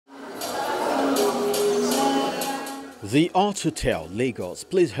The Art Hotel Lagos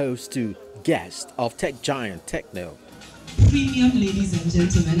plays host to guests of tech giant Tecno. Premium ladies and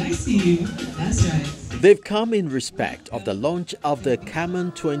gentlemen, I see you. That's right. They've come in respect of the launch of the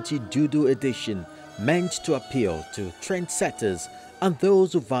CAMON 20 Doodle edition, meant to appeal to trendsetters and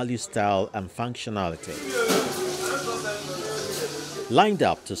those who value style and functionality. Lined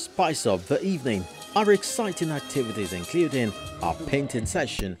up to spice up the evening are exciting activities including a painting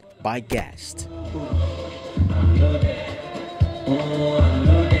session by guests.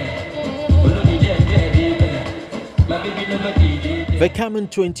 The CAMON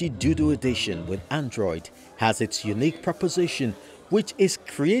 20 Doodle edition with Android has its unique proposition, which is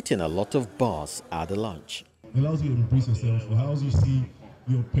creating a lot of buzz at the launch. It allows you to embrace yourself, it allows you to see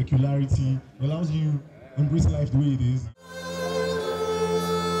your peculiarity, it allows you to embrace life the way it is.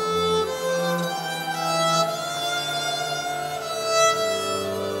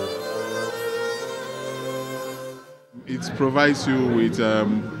 It provides you with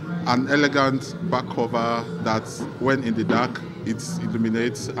an elegant back cover that, when in the dark, it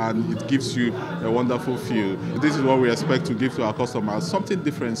illuminates and it gives you a wonderful feel. This is what we expect to give to our customers: something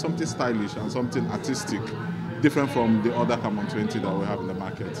different, something stylish, and something artistic, different from the other CAMON 20 that we have in the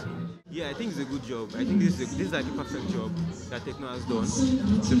market. Yeah, I think it's a good job. I think this is like a perfect job that Tecno has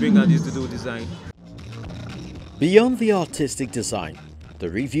done to bring out this Doodle design. Beyond the artistic design, the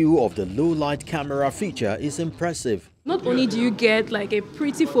review of the low-light camera feature is impressive. Not only do you get like a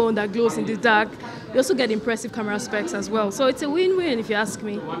pretty phone that glows in the dark, you also get impressive camera specs as well. So it's a win-win if you ask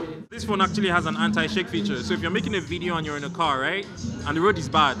me. This phone actually has an anti-shake feature. So if you're making a video and you're in a car, right, and the road is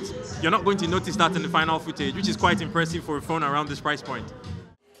bad, you're not going to notice that in the final footage, which is quite impressive for a phone around this price point.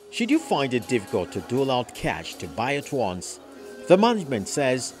 Should you find it difficult to dole out cash to buy at once, the management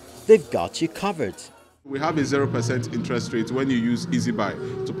says they've got you covered. We have a 0% interest rate when you use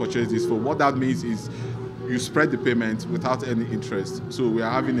EasyBuy to purchase this phone. What that means is you spread the payment without any interest. So we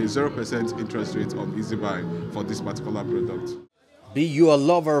are having a 0% interest rate on EasyBuy for this particular product. Be you a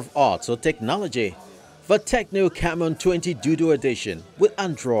lover of arts or technology, the Tecno CAMON 20 Doodle edition with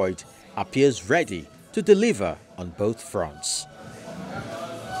Android appears ready to deliver on both fronts.